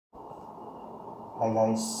Hi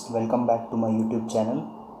guys, welcome back to my YouTube channel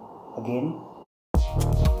again.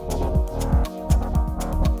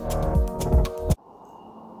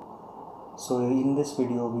 So in this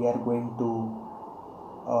video we are going to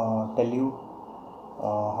tell you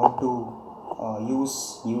how to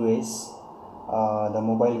use US, the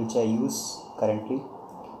mobile which I use currently,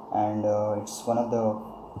 and it's one of the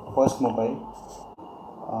first mobile.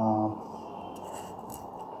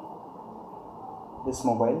 This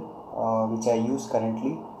mobile which I use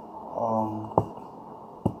currently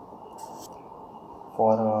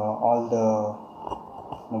for all the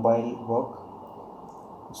mobile work.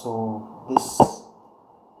 So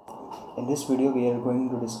in this video we are going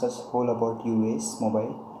to discuss whole about US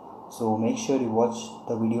mobile. So make sure you watch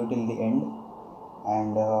the video till the end,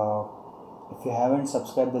 and if you haven't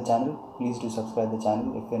subscribed the channel, please do subscribe the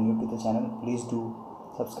channel. If you are new to the channel, please do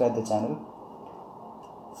subscribe the channel,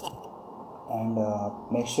 and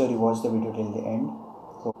make sure you watch the video till the end.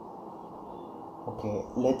 So okay,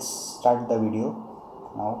 let's start the video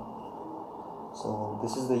now. So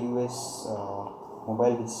this is the US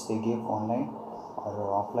mobile which they give online or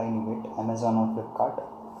offline. You get Amazon or Flipkart.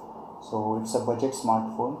 So it's a budget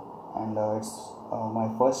smartphone, and it's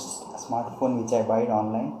my first smartphone which I buy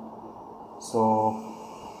online. So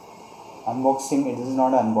unboxing, it is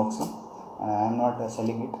not an unboxing, I am not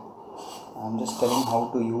selling it, I'm just telling how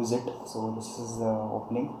to use it. So this is the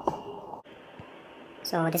opening.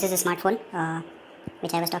 So this is the smartphone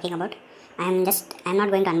which I was talking about. I'm not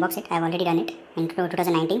going to unbox it. I've already done it in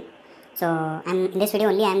 2019. So in this video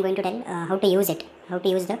only I'm going to tell how to use it, how to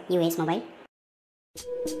use the US mobile.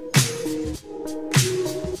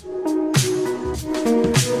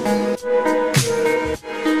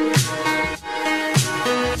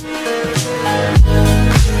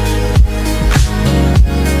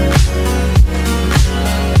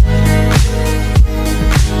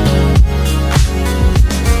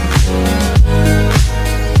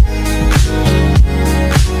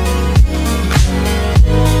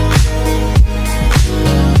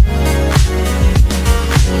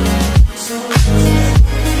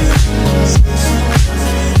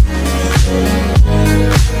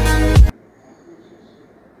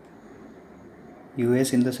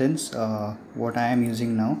 US in the sense what I am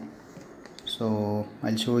using now. So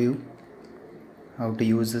I'll show you how to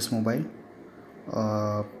use this mobile.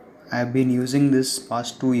 I've been using this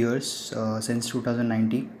past 2 years since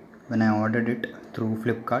 2019 when I ordered it through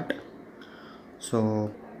Flipkart.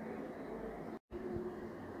 So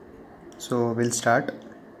we'll start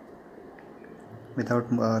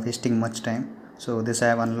without wasting much time. So this I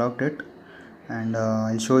have unlocked it, and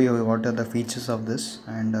I'll show you what are the features of this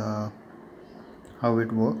and how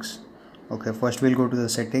it works. Okay, first we'll go to the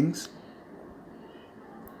settings,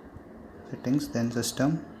 then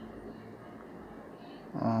system,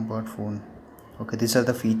 about phone. Okay, these are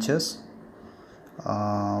the features.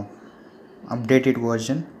 Updated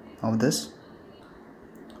version of this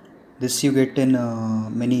you get in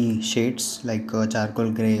many shades like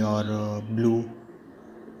charcoal gray or blue.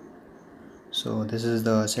 So this is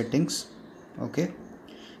the settings. Okay,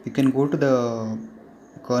 you can go to the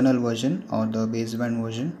kernel version or the baseband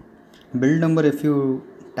version. Build number, if you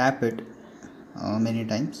tap it many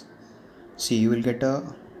times, see you will get a,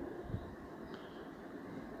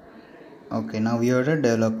 okay, now we are a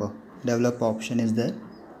developer option is there,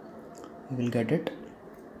 you will get it.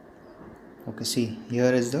 Okay, see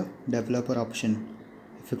here is the developer option.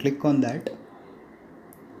 If you click on that,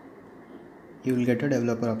 you will get a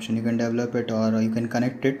developer option. You can develop it or you can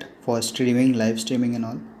connect it for streaming, live streaming and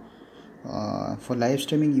all. For live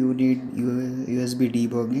streaming you need USB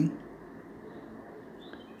debugging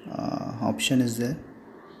option is there.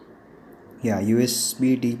 Yeah,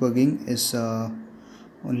 USB debugging is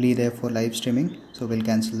only there for live streaming, so we'll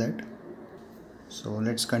cancel that. So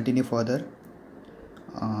let's continue further.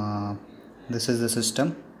 This is the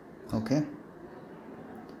system. Okay,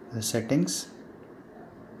 the settings.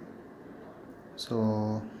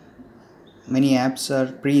 So many apps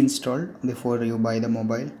are pre-installed before you buy the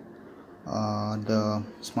mobile, the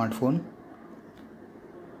smartphone.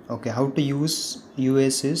 Okay, how to use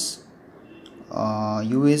US is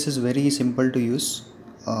US is very simple to use.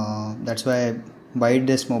 That's why I buy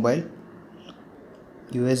this mobile.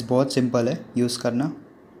 US बहुत simple है use करना,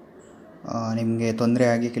 निಮಗೆ ತೊಂದರೆ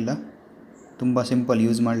ಆಗಿಕ್ಕಿಲ್ಲ, ತುಂಬ simple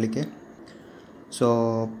use ಮಾಡಲಿಕ್ಕೆ. So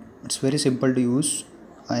it's very simple to use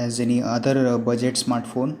as any other budget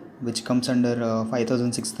smartphone which comes under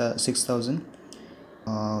 5,000 6,000.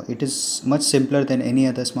 It is much simpler than any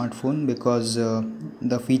other smartphone because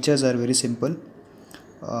the features are very simple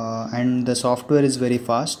and the software is very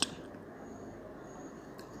fast.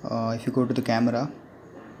 If you go to the camera,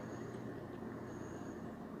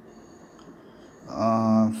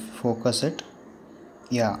 focus it.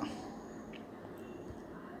 Yeah,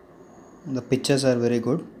 the pictures are very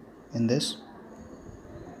good in this.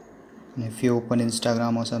 And if you open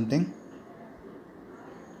Instagram or something,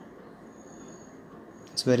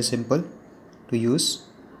 it's very simple to use.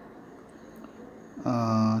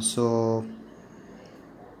 So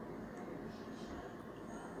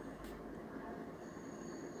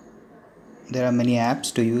there are many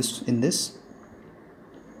apps to use in this.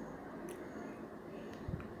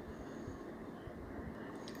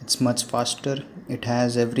 It's much faster. It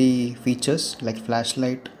has every features like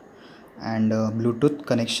flashlight and Bluetooth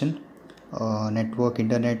connection, network,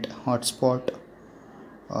 internet, hotspot,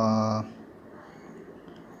 uh,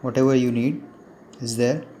 whatever you need is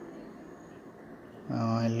there.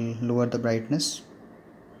 I'll lower the brightness.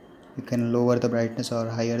 You can lower the brightness or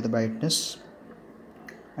higher the brightness,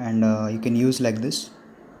 and you can use like this.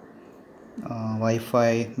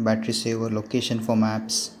 Wi-Fi, battery saver, location for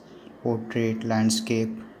maps, portrait, landscape,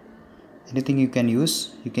 anything you can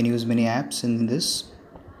use. You can use many apps in this,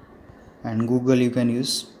 and Google you can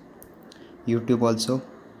use, YouTube also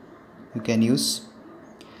you can use.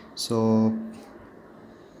 So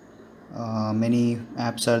many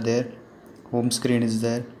apps are there. Home screen is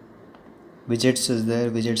there, widgets is there.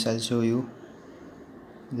 Widgets I'll show you.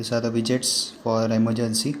 These are the widgets for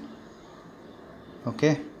emergency.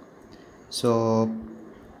 Okay, so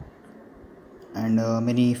and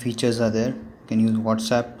many features are there. You can use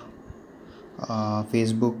WhatsApp,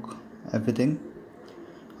 Facebook, everything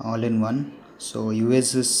all in one. So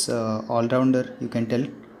US is all-rounder, you can tell.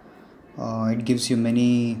 It gives you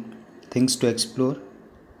many things to explore,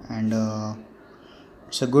 and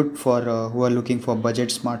it's a good for who are looking for budget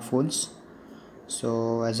smartphones.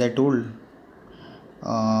 So as I told,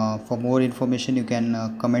 for more information you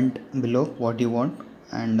can comment below what you want,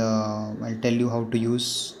 and I'll tell you how to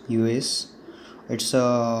use US. It's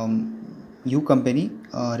a U company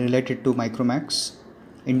related to Micromax,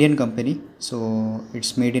 Indian company, so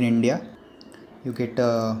it's made in India. You get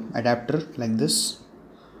a adapter like this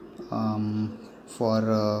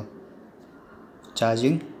for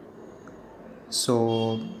charging.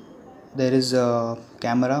 So there is a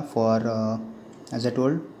camera for as I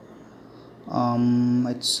told,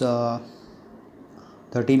 it's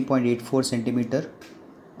 13.84 centimeter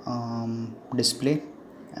display,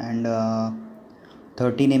 and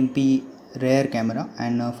 13 MP rear camera,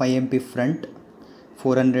 and 5 MP front,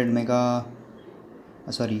 400 mAh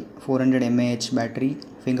battery,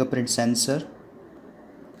 fingerprint sensor.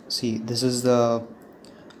 See, this is the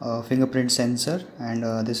fingerprint sensor, and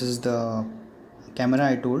this is the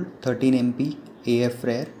camera I told, 13 MP AF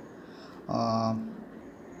rear.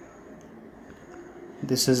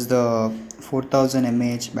 This is the 4000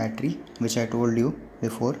 mAh battery which I told you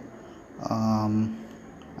before,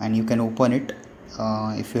 and you can open it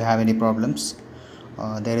if you have any problems.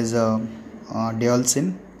 There is a dual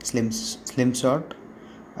SIM SIM slot,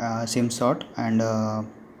 and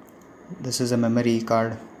this is a memory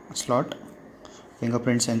card slot,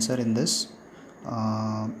 fingerprint sensor in this.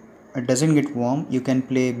 It doesn't get warm. You can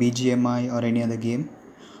play BGMI or any other game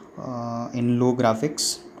in low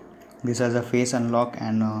graphics. This has a face unlock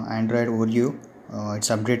and Android Oreo. It's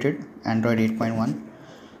updated Android 8.1.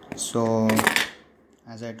 So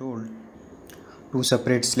as I told, two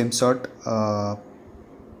separate SIM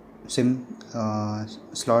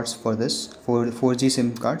slots for this, 4G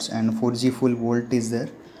SIM cards, and 4G full volt is there,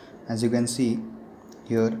 as you can see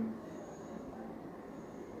here.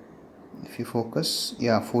 If you focus,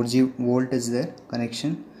 yeah, 4G volt is there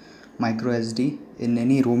connection. Micro SD. In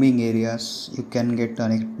any roaming areas you can get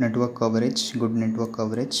network coverage, good network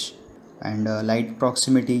coverage, and light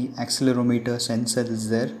proximity accelerometer sensor is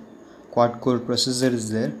there, quad core processor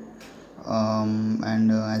is there,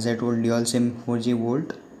 and as I told, dual SIM 4G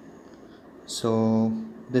volt. So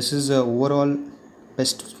this is a overall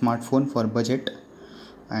best smartphone for budget,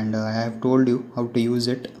 and I have told you how to use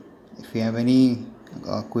it. If you have any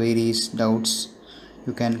queries, doubts,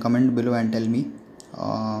 you can comment below and tell me.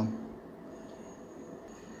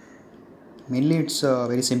 Mainly it's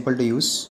very simple to use.